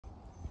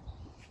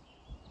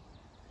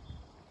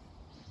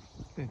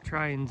I'm gonna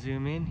try and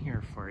zoom in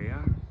here for you.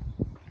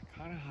 They're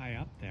kind of high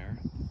up there.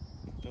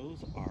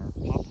 Those are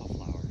pawpaw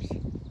flowers.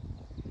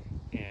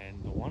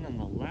 And the one on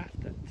the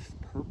left that's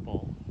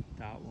purple,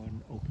 that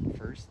one opened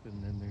first,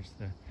 and then there's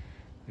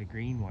the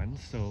green one.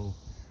 So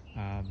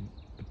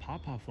the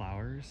pawpaw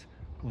flowers,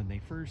 when they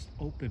first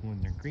open,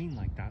 when they're green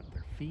like that,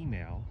 they're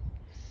female,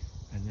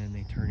 and then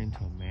they turn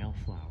into a male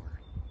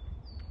flower.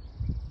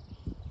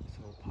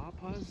 So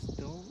pawpaws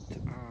don't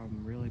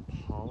really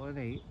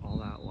pollinate all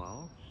that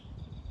well.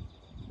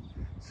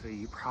 So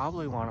you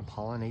probably want to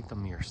pollinate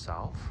them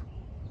yourself.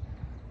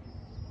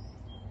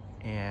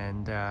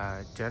 And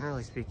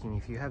generally speaking,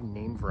 if you have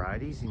named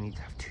varieties, you need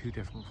to have 2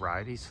 different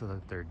varieties so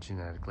that they're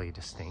genetically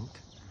distinct.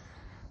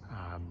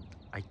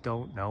 I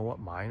don't know what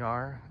mine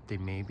are. They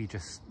may be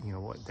just, you know,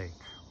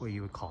 what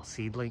you would call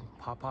seedling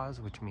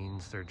pawpaws, which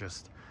means they're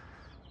just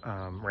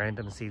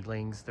random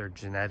seedlings. They're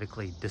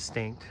genetically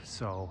distinct.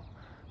 So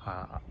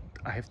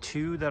I have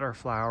 2 that are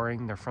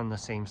flowering. They're from the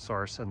same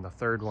source, and the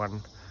third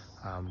one,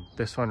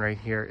 this one right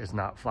here, is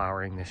not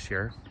flowering this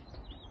year.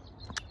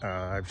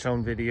 I've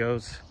shown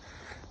videos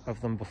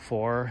of them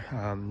before.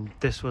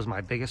 This was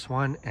my biggest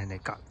one, and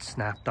it got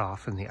snapped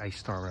off in the ice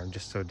storm. I'm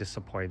just so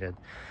disappointed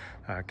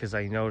because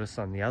I noticed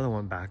on the other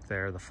one back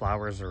there, the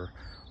flowers are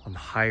on the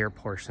higher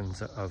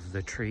portions of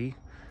the tree.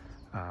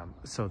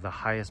 So the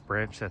highest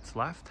branch that's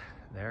left,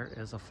 there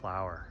is a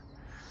flower.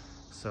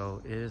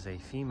 So it is a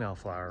female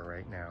flower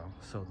right now.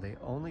 So the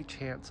only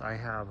chance I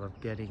have of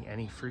getting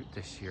any fruit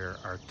this year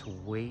are to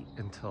wait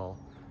until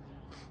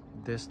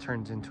this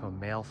turns into a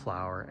male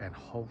flower, and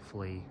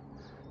hopefully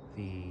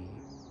the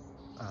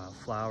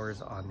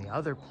flowers on the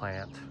other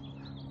plant,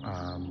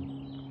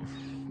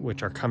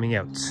 which are coming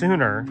out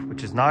sooner,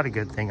 which is not a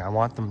good thing. I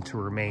want them to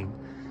remain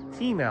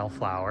female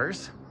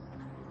flowers,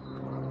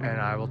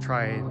 and I will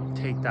try and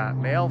take that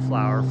male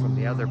flower from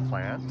the other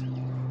plant,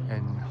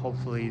 and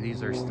hopefully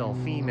these are still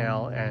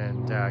female,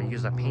 and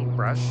use a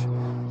paintbrush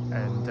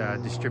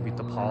and distribute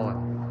the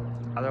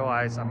pollen.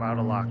 Otherwise, I'm out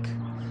of luck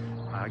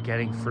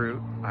getting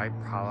fruit. I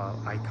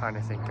kind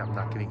of think I'm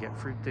not going to get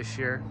fruit this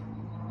year.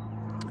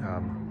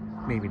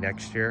 Maybe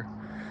next year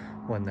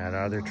when that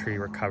other tree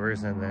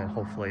recovers, and then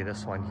hopefully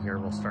this one here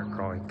will start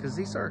growing, because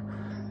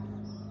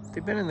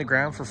they've been in the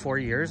ground for 4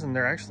 years and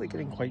they're actually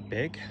getting quite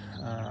big.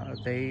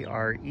 They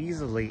are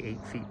easily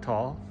 8 feet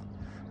tall.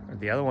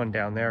 The other one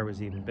down there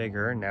was even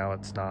bigger, now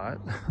it's not.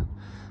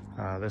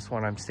 This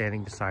one I'm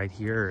standing beside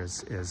here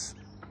is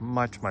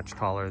much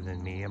taller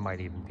than me. It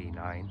might even be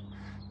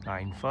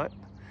 9 foot.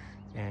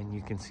 And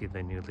you can see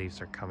the new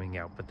leaves are coming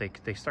out, but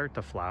they start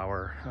to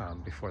flower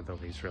before the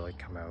leaves really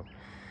come out.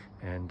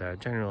 And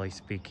generally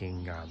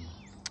speaking,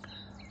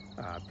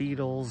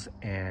 beetles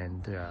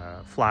and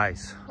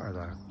flies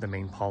are the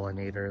main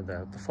pollinator.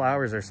 The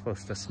flowers are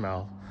supposed to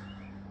smell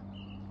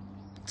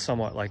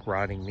somewhat like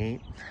rotting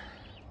meat.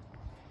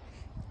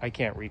 I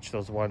can't reach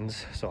those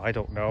ones, so I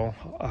don't know.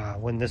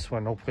 When this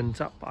one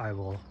opens up,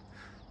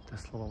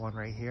 this little one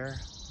right here,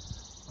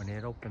 when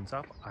it opens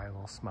up, I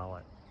will smell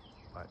it.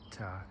 But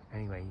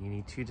anyway, you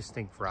need 2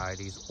 distinct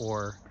varieties,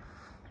 or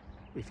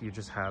if you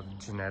just have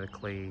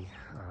genetically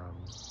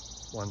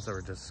ones that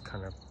were just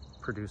kind of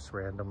produced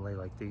randomly,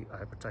 like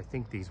which I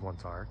think these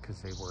ones are,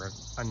 because they were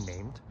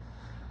unnamed,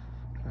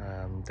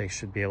 they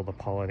should be able to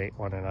pollinate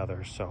one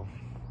another. So,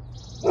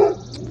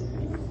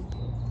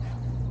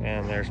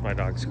 and there's my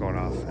dogs going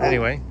off.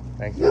 Anyway,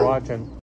 thanks for watching.